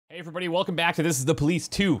Everybody, welcome back to This is the Police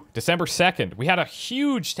 2, December 2nd. We had a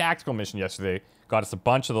huge tactical mission yesterday. Got us a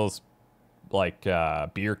bunch of those, like,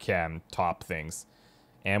 beer can top things.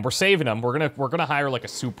 And we're saving them. We're gonna hire, like, a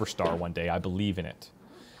superstar one day. I believe in it.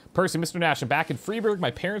 Percy, Mr. Nash, I'm back in Freeburg.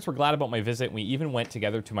 My parents were glad about my visit, and we even went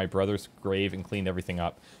together to my brother's grave and cleaned everything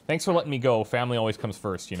up. Thanks for letting me go. Family always comes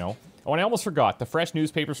first, you know? Oh, and I almost forgot. The fresh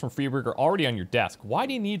newspapers from Freeburg are already on your desk. Why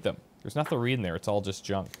do you need them? There's nothing to read in there. It's all just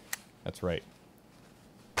junk. That's right.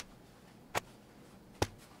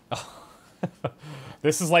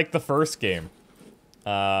 This is like the first game,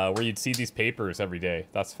 where you'd see these papers every day.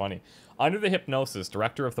 That's funny. Under the hypnosis,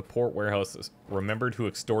 director of the port warehouses remembered who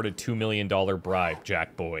extorted $2 million bribe,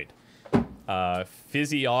 Jack Boyd.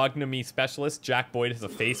 Physiognomy specialist, Jack Boyd has a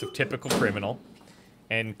face of typical criminal.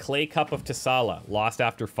 And clay cup of Tisala, lost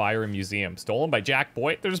after fire in museum. Stolen by Jack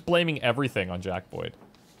Boyd? They're just blaming everything on Jack Boyd.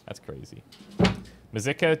 That's crazy.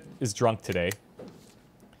 Mazika is drunk today.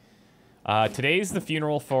 Today's the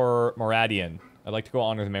funeral for Moradian. I'd like to go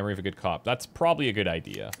honor the memory of a good cop. That's probably a good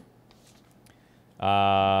idea.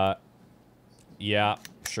 Yeah,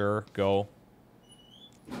 sure, go.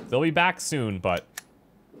 They'll be back soon, but,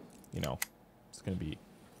 you know, it's gonna be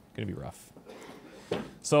rough.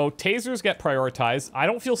 So, tasers get prioritized. I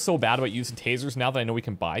don't feel so bad about using tasers now that I know we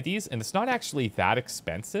can buy these, and it's not actually that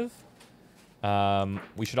expensive.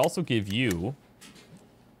 We should also give you...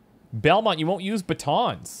 Belmont, you won't use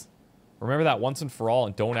batons. Remember that once and for all,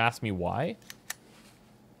 and don't ask me why.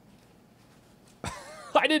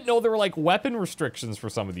 I didn't know there were, like, weapon restrictions for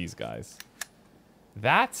some of these guys.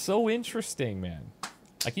 That's so interesting, man.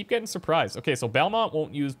 I keep getting surprised. Okay, so Belmont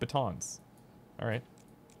won't use batons. All right.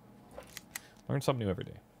 Learn something new every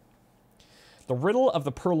day. The riddle of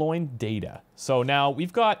the purloined data. So now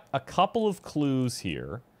we've got a couple of clues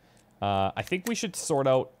here. I think we should sort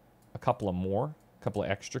out a couple of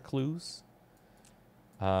extra clues.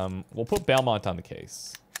 We'll put Belmont on the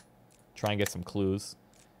case. Try and get some clues.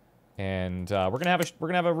 And we're gonna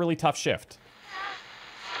have a really tough shift.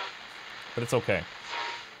 But it's okay.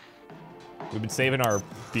 We've been saving our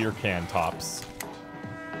beer can tops.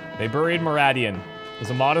 They buried Moradian. It was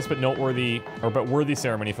a modest but noteworthy, but worthy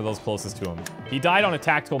ceremony for those closest to him. He died on a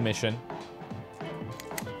tactical mission.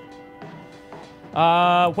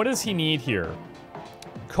 What does he need here?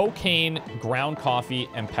 Cocaine, ground coffee,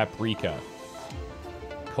 and paprika.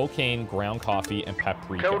 Cocaine, ground coffee, and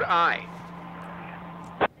paprika. Code I.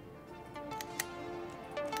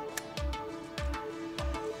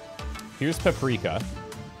 Here's paprika.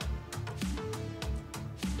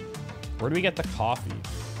 Where do we get the coffee?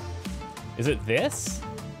 Is it this?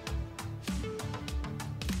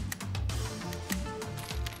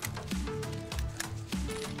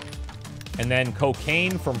 And then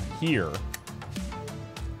cocaine from here.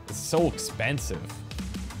 It's so expensive.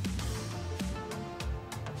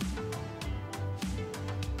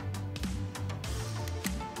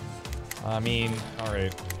 I mean,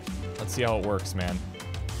 alright. Let's see how it works, man.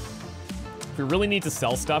 If we really need to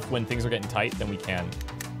sell stuff when things are getting tight, then we can.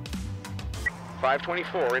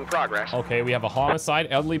 524 in progress. Okay, we have a homicide.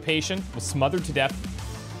 Elderly patient was smothered to death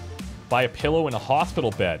by a pillow in a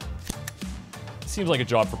hospital bed. Seems like a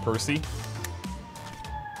job for Percy.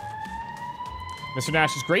 Mr.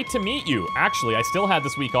 Nash, it's great to meet you. Actually, I still had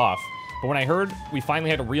this week off. But when I heard we finally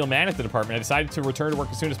had a real man at the department, I decided to return to work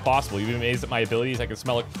as soon as possible. You'd be amazed at my abilities. I could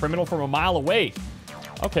smell a criminal from a mile away.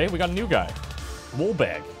 Okay, we got a new guy.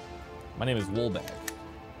 Woolbag. My name is Woolbag.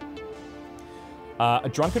 A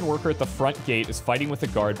drunken worker at the front gate is fighting with a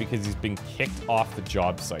guard because he's been kicked off the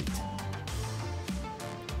job site.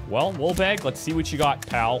 Well, Woolbag, let's see what you got,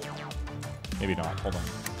 pal. Maybe not. Hold on.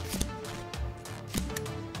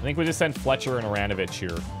 I think we just send Fletcher and Aranovich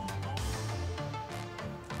here.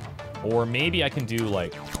 Or maybe I can do,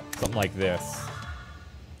 like, something like this.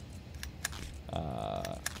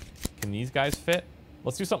 Can these guys fit?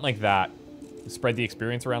 Let's do something like that. Spread the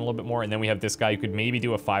experience around a little bit more, and then we have this guy who could maybe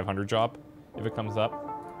do a 500 job if it comes up.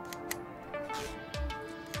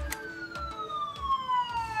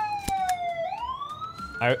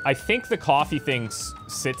 I think the coffee thing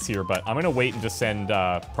sits here, but I'm gonna wait and just send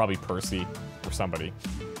probably Percy or somebody.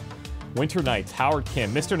 Winter Nights, Howard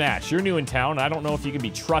Kim. Mr. Nash, you're new in town. I don't know if you can be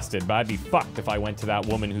trusted, but I'd be fucked if I went to that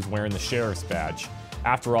woman who's wearing the sheriff's badge.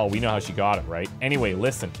 After all, we know how she got it, right? Anyway,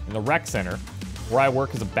 listen. In the rec center, where I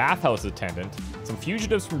work as a bathhouse attendant, some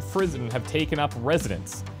fugitives from prison have taken up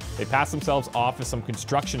residence. They passed themselves off as some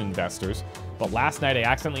construction investors, but last night I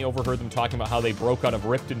accidentally overheard them talking about how they broke out of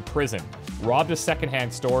Ripton prison, robbed a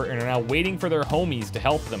secondhand store, and are now waiting for their homies to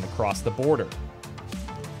help them across the border.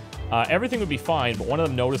 Everything would be fine, but one of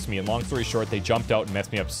them noticed me, and long story short, they jumped out and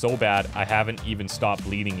messed me up so bad, I haven't even stopped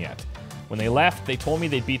bleeding yet. When they left, they told me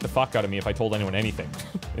they'd beat the fuck out of me if I told anyone anything.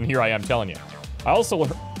 And here I am telling you. I also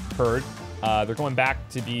heard they're going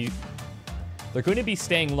to be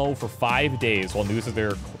staying low for 5 days while news of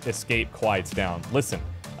their escape quiets down. Listen,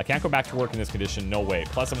 I can't go back to work in this condition, no way.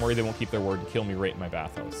 Plus, I'm worried they won't keep their word and kill me right in my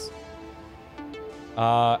bathhouse.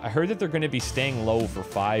 I heard that they're going to be staying low for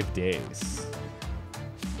 5 days.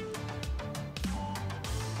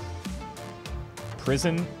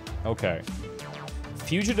 Prison? Okay.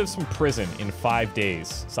 Fugitives from prison in 5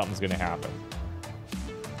 days. Something's going to happen.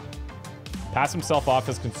 Pass himself off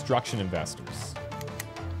as construction investors.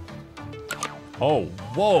 Oh,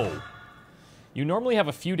 whoa. You normally have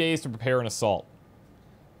a few days to prepare an assault.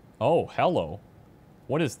 Oh, hello.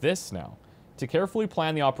 What is this now? To carefully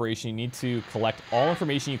plan the operation, you need to collect all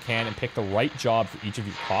information you can and pick the right job for each of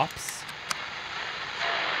your cops.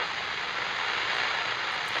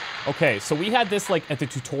 Okay, so we had this like at the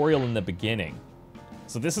tutorial in the beginning.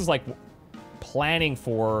 So this is like planning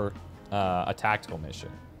for a tactical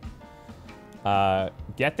mission.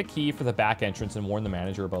 Get the key for the back entrance and warn the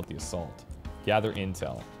manager about the assault. Gather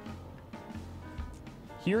intel.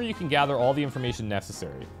 Here you can gather all the information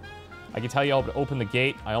necessary. I can tell you how to open the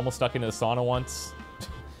gate. I almost stuck into the sauna once.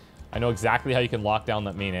 I know exactly how you can lock down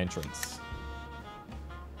that main entrance.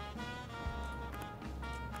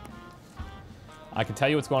 I can tell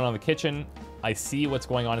you what's going on in the kitchen. I see what's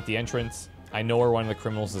going on at the entrance. I know where one of the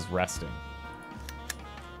criminals is resting.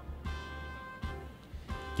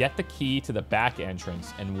 Get the key to the back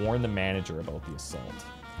entrance and warn the manager about the assault.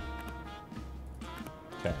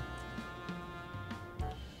 Okay.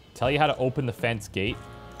 Tell you how to open the fence gate.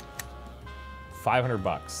 500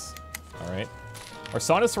 bucks. All right. Our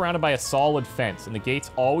sauna is surrounded by a solid fence, and the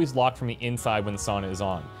gate's always locked from the inside when the sauna is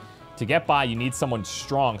on. To get by, you need someone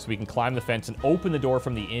strong so we can climb the fence and open the door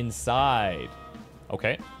from the inside.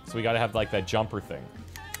 Okay, so we gotta have like that jumper thing.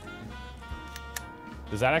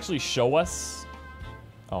 Does that actually show us?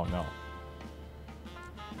 Oh no.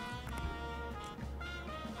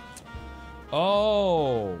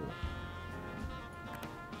 Oh.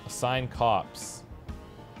 Assign cops.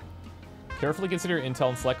 Carefully consider your intel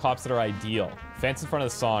and select cops that are ideal. Fence in front of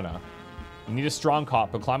the sauna. You need a strong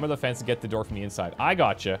cop, but climb over the fence and get the door from the inside. I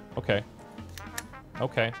gotcha. Okay.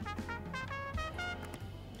 Okay.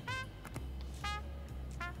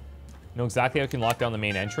 Know exactly how you can lock down the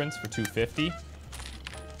main entrance for $250.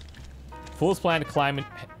 Fool's plan to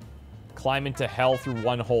climb into hell through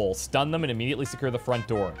one hole. Stun them and immediately secure the front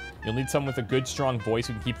door. You'll need someone with a good, strong voice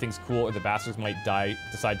who can keep things cool, or the bastards might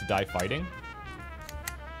decide to die fighting.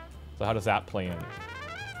 So how does that play in?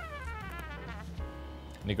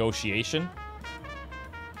 Negotiation.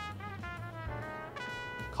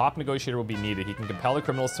 Cop negotiator will be needed. He can compel the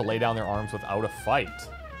criminals to lay down their arms without a fight.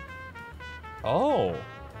 Oh.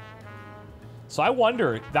 So I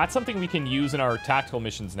wonder, that's something we can use in our tactical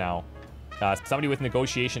missions now. Somebody with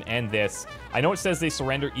negotiation and this. I know it says they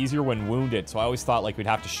surrender easier when wounded, so I always thought like we'd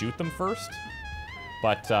have to shoot them first.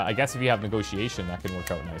 But I guess if you have negotiation, that can work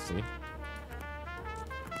out nicely.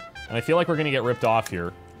 And I feel like we're going to get ripped off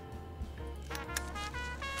here.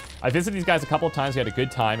 I visited these guys a couple of times. We had a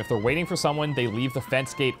good time. If they're waiting for someone, they leave the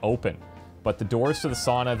fence gate open. But the doors to the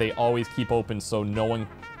sauna, they always keep open so no one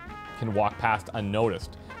can walk past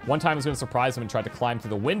unnoticed. One time I was going to surprise them and tried to climb through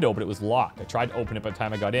the window, but it was locked. I tried to open it by the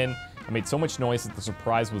time I got in. I made so much noise that the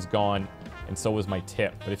surprise was gone, and so was my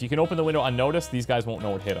tip. But if you can open the window unnoticed, these guys won't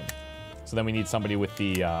know what hit them. So then we need somebody with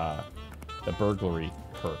the burglary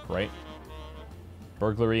perk, right?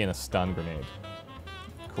 Burglary and a stun grenade.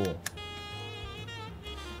 Cool.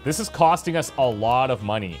 This is costing us a lot of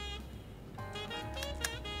money.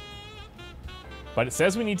 But it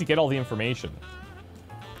says we need to get all the information.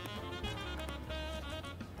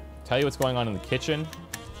 Tell you what's going on in the kitchen.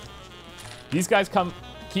 These guys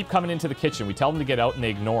keep coming into the kitchen. We tell them to get out and they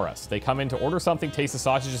ignore us. They come in to order something, taste the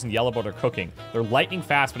sausages, and yell about our cooking. They're lightning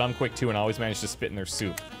fast, but I'm quick too, and I always manage to spit in their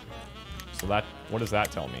soup. So that, what does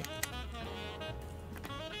that tell me?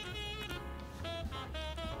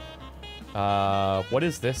 What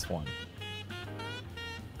is this one?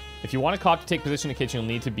 If you want a cop to take position in the kitchen, you'll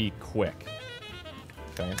need to be quick.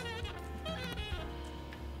 Okay.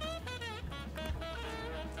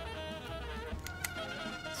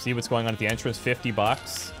 See what's going on at the entrance. 50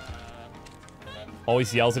 bucks.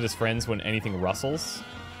 Always yells at his friends when anything rustles.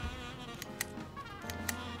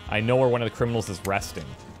 I know where one of the criminals is resting.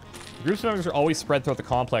 The group's members are always spread throughout the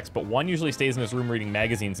complex, but one usually stays in his room reading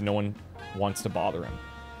magazines and no one wants to bother him.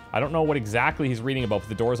 I don't know what exactly he's reading about, but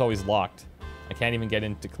the door is always locked. I can't even get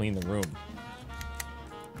in to clean the room.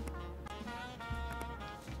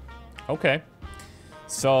 Okay.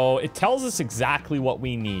 So it tells us exactly what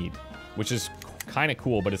we need, which is kind of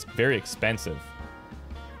cool, but it's very expensive.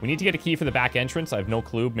 We need to get a key for the back entrance. I have no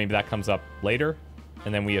clue. Maybe that comes up later.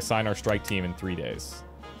 And then we assign our strike team in 3 days.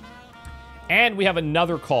 And we have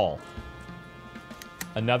another call.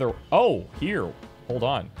 Another... Oh, here. Hold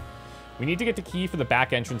on. We need to get the key for the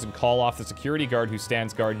back entrance and call off the security guard who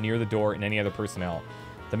stands guard near the door and any other personnel.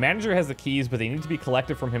 The manager has the keys, but they need to be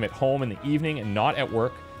collected from him at home in the evening and not at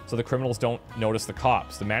work, so the criminals don't notice the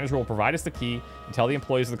cops. The manager will provide us the key and tell the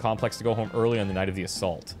employees of the complex to go home early on the night of the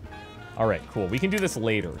assault. Alright, cool. We can do this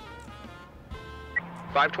later.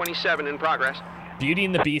 527 in progress. Beauty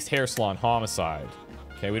and the Beast hair salon, homicide.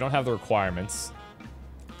 Okay, we don't have the requirements.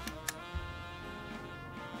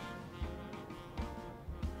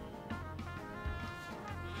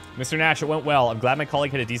 Mr. Nash, it went well. I'm glad my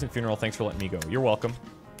colleague had a decent funeral. Thanks for letting me go. You're welcome.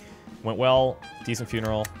 Went well. Decent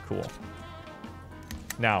funeral. Cool.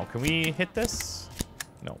 Now, can we hit this?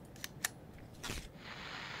 No.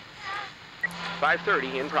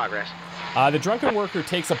 530 in progress. The drunken worker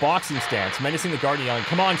takes a boxing stance, menacing the guard and yelling,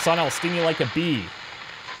 "Come on, son, I'll sting you like a bee."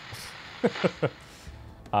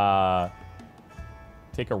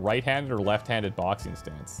 Take a right-handed or left-handed boxing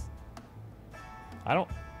stance. I don't...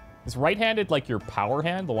 Is right-handed like your power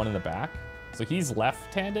hand, the one in the back? So he's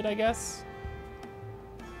left-handed, I guess?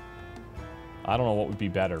 I don't know what would be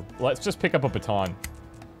better. Let's just pick up a baton.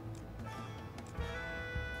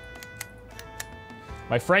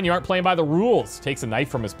 My friend, you aren't playing by the rules. Takes a knife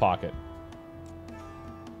from his pocket.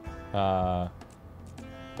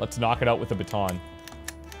 Let's knock it out with a baton.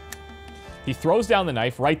 He throws down the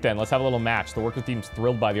knife. Right then, let's have a little match. The worker seems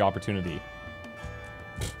thrilled by the opportunity.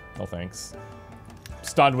 No thanks.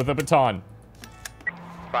 Stunned with a baton.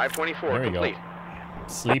 524 there you complete. Go.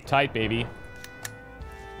 Sleep tight, baby.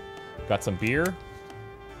 Got some beer.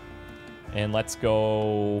 And let's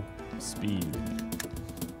go speed.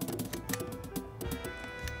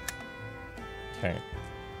 Okay.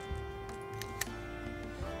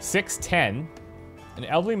 6:10. An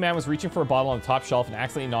elderly man was reaching for a bottle on the top shelf and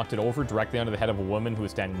accidentally knocked it over directly under the head of a woman who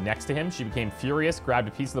was standing next to him. She became furious, grabbed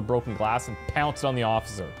a piece of the broken glass, and pounced on the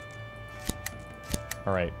officer.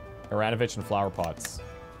 All right. Aranovich and flower pots.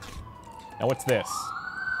 Now, what's this?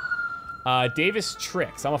 Davis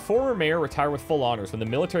Tricks. I'm a former mayor retired with full honors. When the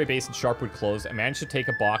military base in Sharpwood closed, I managed to take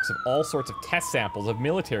a box of all sorts of test samples of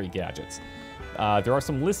military gadgets. There are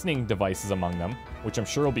some listening devices among them, which I'm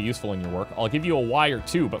sure will be useful in your work. I'll give you a wire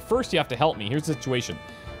too, but first you have to help me. Here's the situation.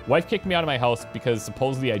 Wife kicked me out of my house because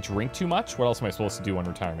supposedly I drink too much. What else am I supposed to do on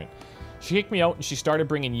retirement? She kicked me out and she started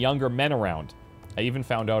bringing younger men around. I even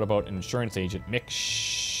found out about an insurance agent, Mick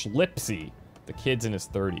Schlipsy. The kid's in his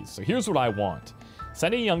 30s. So here's what I want.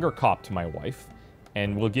 Send a younger cop to my wife,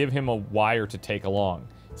 and we'll give him a wire to take along.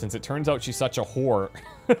 Since it turns out she's such a whore,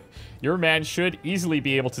 your man should easily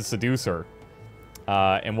be able to seduce her.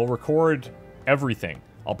 And we'll record everything.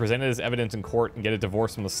 I'll present it as evidence in court and get a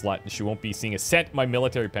divorce from the slut, and she won't be seeing a cent of my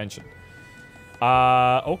military pension.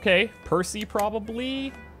 Okay. Percy,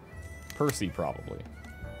 probably? Percy, probably.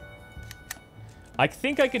 I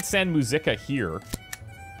think I could send Musica here.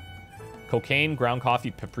 Cocaine, ground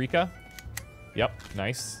coffee, paprika. Yep,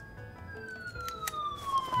 nice.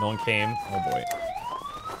 No one came. Oh, boy.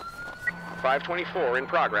 524 in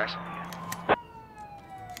progress.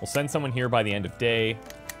 We'll send someone here by the end of day.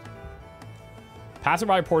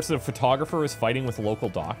 Passerby reports that a photographer is fighting with a local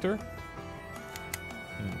doctor.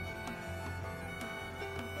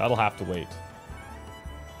 That'll have to wait.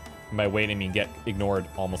 And by wait, I mean get ignored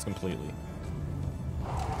almost completely.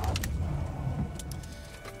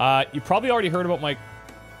 You probably already heard about my...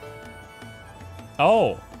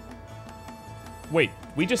 Oh. Wait,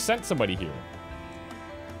 we just sent somebody here.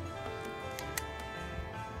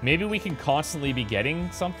 Maybe we can constantly be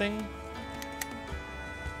getting something?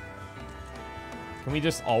 Can we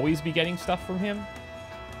just always be getting stuff from him?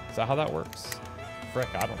 Is that how that works? Frick,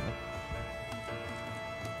 I don't know.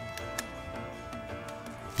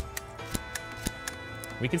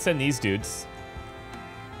 We can send these dudes.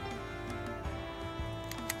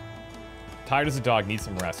 Tired as a dog, needs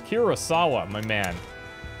some rest. Kurosawa, my man.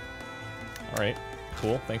 Alright,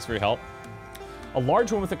 cool. Thanks for your help. A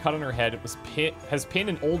large woman with a cut on her head has pinned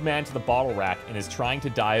an old man to the bottle rack and is trying to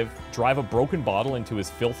drive a broken bottle into his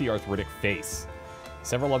filthy arthritic face.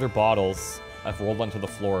 Several other bottles have rolled onto the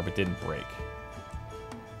floor but didn't break.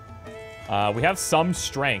 We have some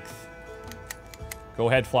strength. Go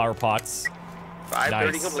ahead, flower pots.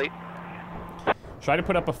 530 nice. complete. Try to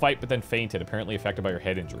put up a fight but then fainted, apparently affected by your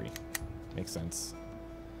head injury. Makes sense.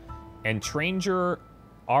 And Tranger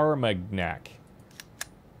Armagnac.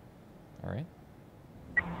 Alright.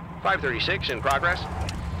 536 in progress.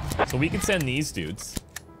 So we can send these dudes.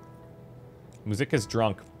 Musica's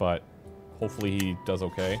drunk, but Hopefully he does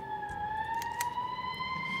okay.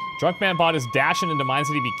 Drunk man bot is dashing and demands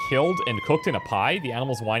that he be killed and cooked in a pie. The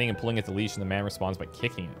animal's whining and pulling at the leash, and the man responds by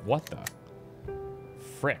kicking it. What the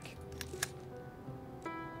frick?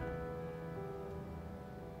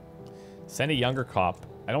 Send a younger cop.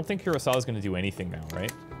 I don't think Kurosawa is going to do anything now,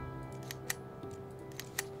 right?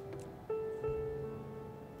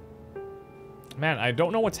 Man, I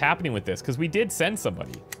don't know what's happening with this, because we did send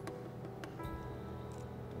somebody.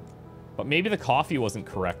 But maybe the coffee wasn't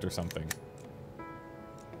correct or something.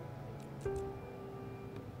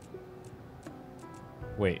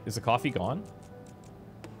 Wait, is the coffee gone?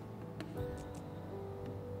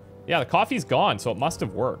 Yeah, the coffee's gone, so it must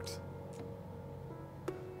have worked.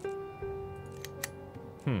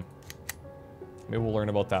 Maybe we'll learn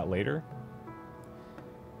about that later.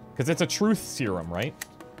 Because it's a truth serum, right?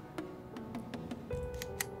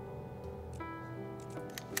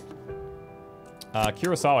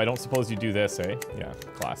 Kurosawa, I don't suppose you do this, eh? Yeah,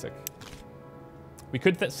 classic. We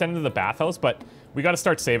could send him to the bathhouse, but we got to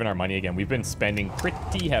start saving our money again. We've been spending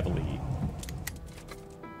pretty heavily.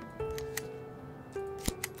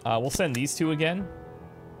 We'll send these two again.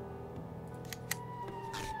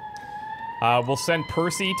 We'll send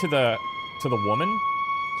Percy to the woman.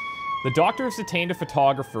 The doctor has detained a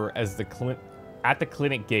photographer as at the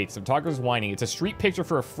clinic gates. The photographer's whining. It's a street picture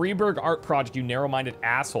for a Freeburg art project, you narrow-minded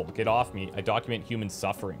asshole. Get off me. I document human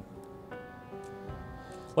suffering.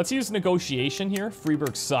 Let's use negotiation here.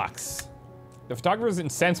 Freeburg sucks. The photographer is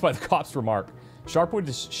incensed by the cop's remark. Sharpwood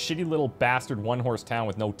is a shitty little bastard one-horse town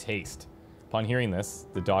with no taste. Upon hearing this,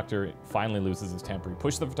 the doctor finally loses his temper. He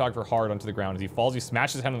pushes the photographer hard onto the ground. As he falls, he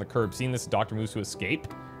smashes his head on the curb. Seeing this, the doctor moves to escape.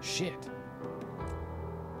 Shit.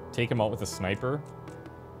 Take him out with a sniper.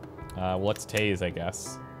 Well, let's tase, I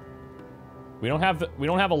guess. We don't have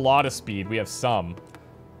a lot of speed. We have some.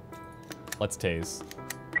 Let's tase.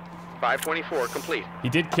 524 complete. He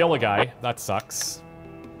did kill a guy. That sucks.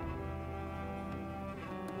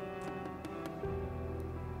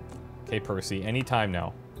 Okay, Percy. Anytime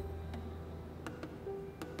now.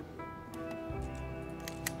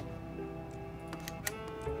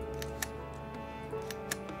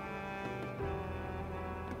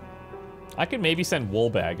 I could maybe send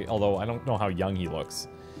Woolbag, although I don't know how young he looks.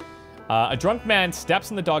 A drunk man steps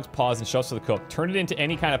on the dog's paws and shoves to the cook. Turn it into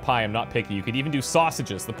any kind of pie. I'm not picky. You could even do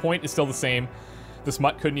sausages. The point is still the same. This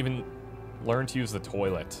mutt couldn't even learn to use the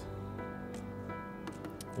toilet.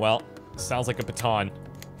 Well, sounds like a baton.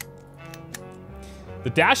 The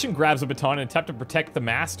Dashin grabs a baton in an attempt to protect the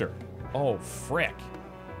master. Oh, frick.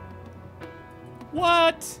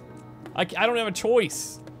 What? I don't have a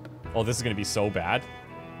choice. Oh, this is going to be so bad.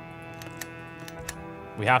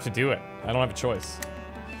 We have to do it. I don't have a choice.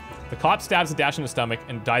 The cop stabs the Dash in the stomach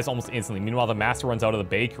and dies almost instantly. Meanwhile, the master runs out of the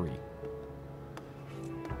bakery.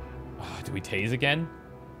 Do we tase again?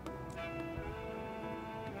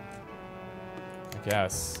 I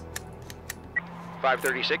guess.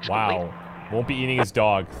 536 wow. complete. Won't be eating his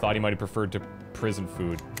dog. Thought he might have preferred to prison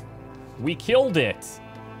food. We killed it!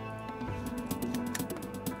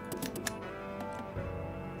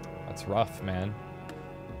 That's rough, man.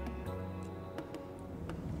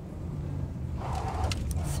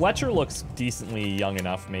 Fletcher looks decently young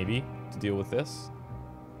enough, maybe, to deal with this.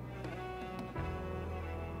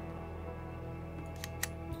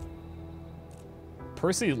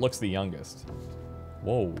 Percy looks the youngest.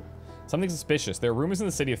 Whoa. Something suspicious. There are rumors in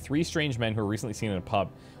the city of 3 strange men who were recently seen in a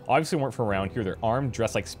pub. Obviously weren't from around here. They're armed,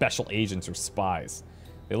 dressed like special agents or spies.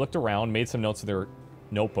 They looked around, made some notes of their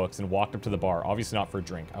notebooks, and walked up to the bar. Obviously not for a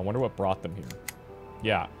drink. I wonder what brought them here.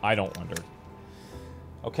 Yeah, I don't wonder.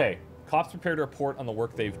 Okay. Cops prepared to report on the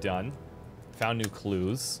work they've done. Found new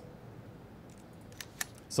clues.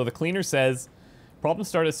 So the cleaner says, problem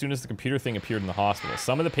started as soon as the computer thing appeared in the hospital.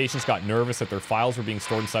 Some of the patients got nervous that their files were being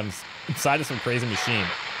stored inside of some crazy machine.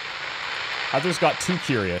 Others got too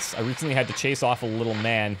curious. I recently had to chase off a little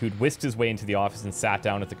man who'd whisked his way into the office and sat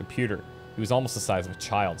down at the computer. He was almost the size of a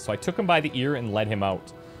child. So I took him by the ear and led him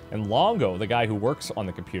out. And Longo, the guy who works on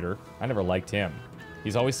the computer, I never liked him.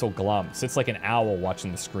 He's always so glum. Sits like an owl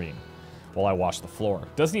watching the screen while I wash the floor.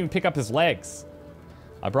 Doesn't even pick up his legs.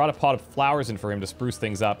 I brought a pot of flowers in for him to spruce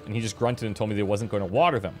things up, and he just grunted and told me that he wasn't going to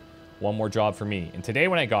water them. One more job for me. And today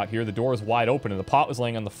when I got here, the door was wide open and the pot was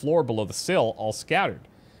laying on the floor below the sill, all scattered.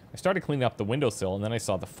 I started cleaning up the windowsill, and then I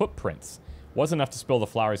saw the footprints. Wasn't enough to spill the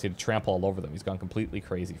flowers, he had to trample all over them. He's gone completely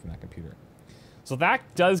crazy from that computer. So that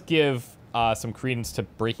does give some credence to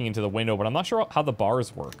breaking into the window, but I'm not sure how the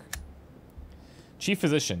bars work. Chief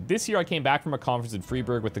Physician, this year I came back from a conference in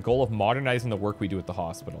Freiburg with the goal of modernizing the work we do at the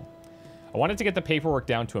hospital. I wanted to get the paperwork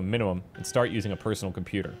down to a minimum and start using a personal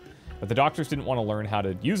computer. But the doctors didn't want to learn how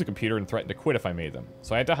to use a computer and threatened to quit if I made them.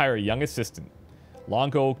 So I had to hire a young assistant,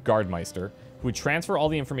 Longo Gardmeister, who would transfer all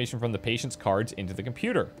the information from the patient's cards into the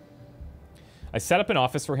computer. I set up an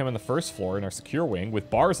office for him on the first floor in our secure wing with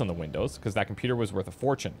bars on the windows, because that computer was worth a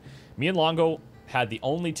fortune. Me and Longo had the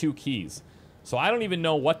only 2 keys, so I don't even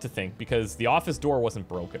know what to think, because the office door wasn't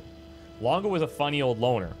broken. Longo was a funny old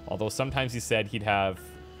loner, although sometimes he said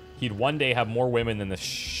he'd one day have more women than the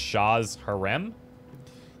Shah's harem.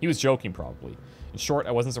 He was joking, probably. In short,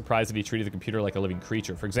 I wasn't surprised that he treated the computer like a living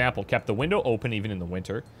creature. For example, kept the window open even in the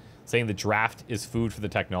winter, saying the draft is food for the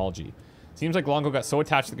technology. Seems like Longo got so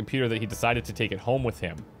attached to the computer that he decided to take it home with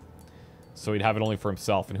him, so he'd have it only for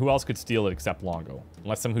himself. And who else could steal it except Longo?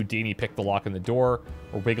 Unless some Houdini picked the lock on the door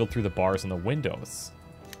or wiggled through the bars and the windows.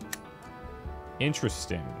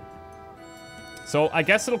 Interesting. So I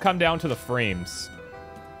guess it'll come down to the frames.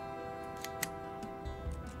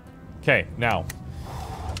 Okay, now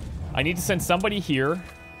I need to send somebody here.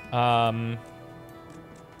 I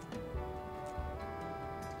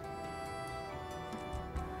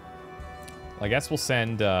guess we'll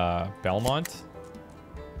send Belmont.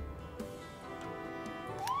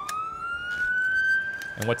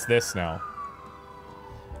 And what's this now?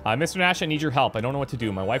 Mr. Nash, I need your help. I don't know what to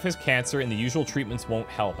do. My wife has cancer and the usual treatments won't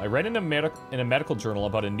help. I read in a medical journal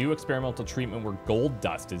about a new experimental treatment where gold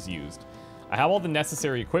dust is used. I have all the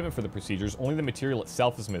necessary equipment for the procedures, only the material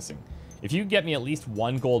itself is missing. If you could get me at least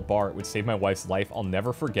 1 gold bar, it would save my wife's life. I'll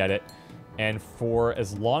never forget it. And for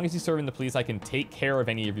as long as you serve in the police, I can take care of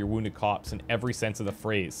any of your wounded cops in every sense of the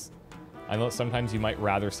phrase. I know that sometimes you might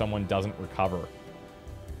rather someone doesn't recover.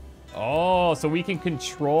 Oh, so we can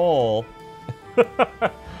control...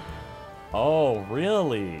 Oh,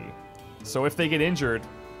 really? So if they get injured,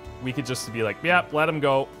 we could just be like, yep, let them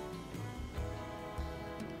go.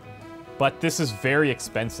 But this is very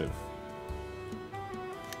expensive.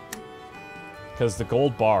 Because the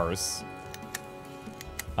gold bars...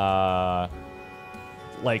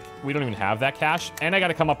 like, we don't even have that cash. And I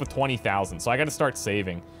gotta come up with 20,000, so I gotta start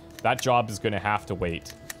saving. That job is gonna have to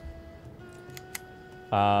wait.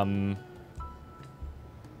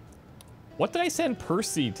 What did I send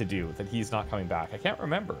Percy to do that he's not coming back? I can't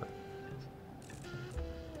remember.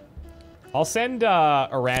 I'll send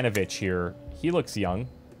Aranovich here. He looks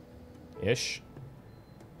young-ish.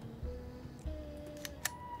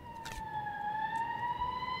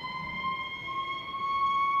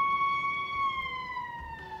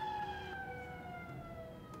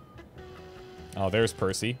 Oh, there's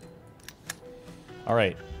Percy. All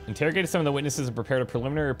right. Interrogated some of the witnesses and prepared a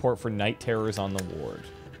preliminary report for night terrors on the ward.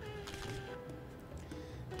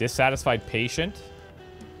 Dissatisfied patient.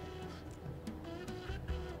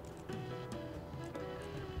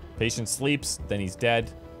 Patient sleeps, then he's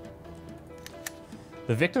dead.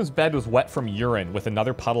 The victim's bed was wet from urine with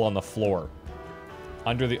another puddle on the floor.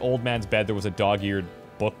 Under the old man's bed, there was a dog-eared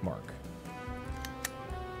bookmark.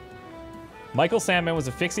 Michael Sandman was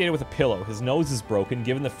asphyxiated with a pillow. His nose is broken.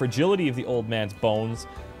 Given the fragility of the old man's bones,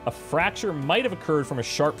 a fracture might have occurred from a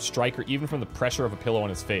sharp strike or even from the pressure of a pillow on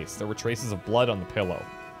his face. There were traces of blood on the pillow.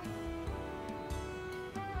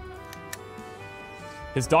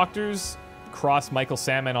 His doctors crossed Michael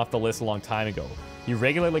Sandman off the list a long time ago. He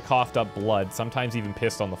regularly coughed up blood, sometimes even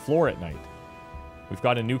pissed on the floor at night. We've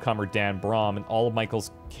got a newcomer, Dan Brom, and all of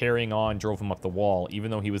Michael's carrying on drove him up the wall,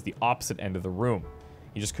 even though he was the opposite end of the room.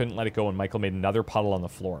 He just couldn't let it go, and Michael made another puddle on the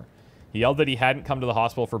floor. He yelled that he hadn't come to the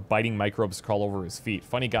hospital for biting microbes crawl over his feet.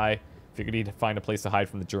 Funny guy. Figured he'd find a place to hide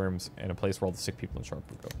from the germs and a place where all the sick people in Sharp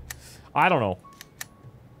would go. I don't know.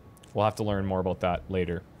 We'll have to learn more about that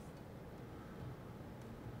later.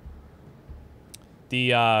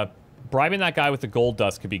 The, bribing that guy with the gold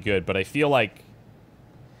dust could be good, but I feel like...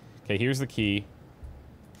 Okay, here's the key.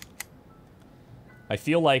 I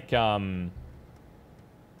feel like, that's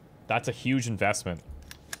a huge investment.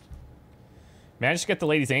 Managed to get the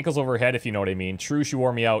lady's ankles over her head, if you know what I mean. True, she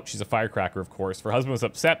wore me out. She's a firecracker, of course. Her husband was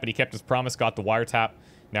upset, but he kept his promise, got the wiretap.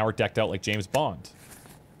 Now we're decked out like James Bond.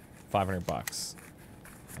 500 bucks.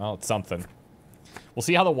 Well, it's something. We'll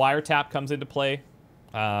see how the wiretap comes into play.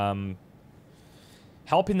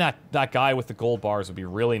 Helping that guy with the gold bars would be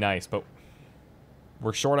really nice, but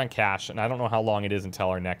we're short on cash, and I don't know how long it is until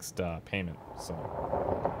our next payment, so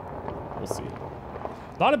we'll see.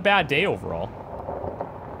 Not a bad day overall.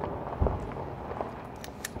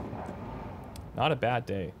 Not a bad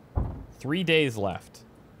day. 3 days left.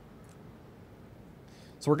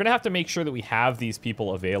 So we're going to have to make sure that we have these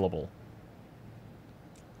people available.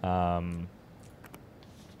 Like,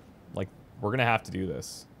 we're going to have to do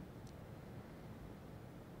this.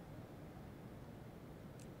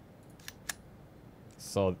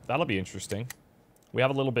 So that'll be interesting. We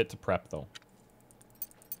have a little bit to prep, though.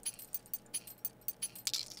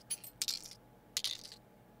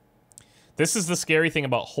 This is the scary thing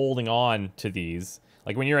about holding on to these.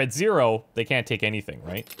 Like, when you're at 0, they can't take anything,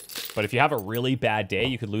 right? But if you have a really bad day,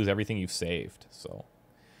 you could lose everything you've saved, so...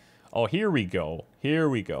 Oh, here we go. Here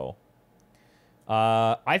we go.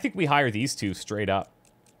 I think we hire these two straight up.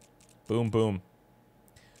 Boom, boom.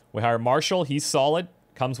 We hire Marshall. He's solid.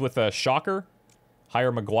 Comes with a shocker.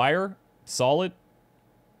 Hire McGuire. Solid.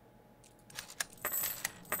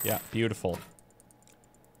 Yeah, beautiful.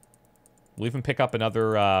 We'll even pick up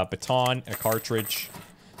another baton, a cartridge.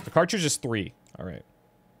 The cartridge is 3. All right.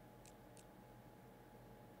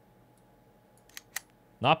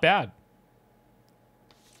 Not bad.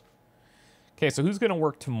 Okay, so who's going to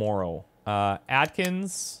work tomorrow?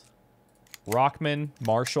 Atkins, Rockman,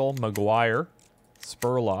 Marshall, McGuire,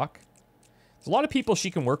 Spurlock. There's a lot of people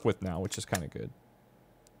she can work with now, which is kind of good.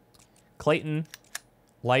 Clayton,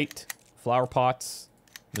 Light, Flower Pots,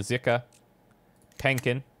 Nazika,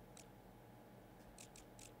 Penkin.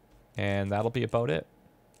 And that'll be about it.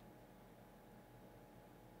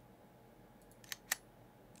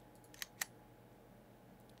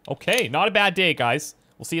 Okay, not a bad day, guys.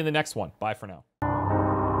 We'll see you in the next one. Bye for now.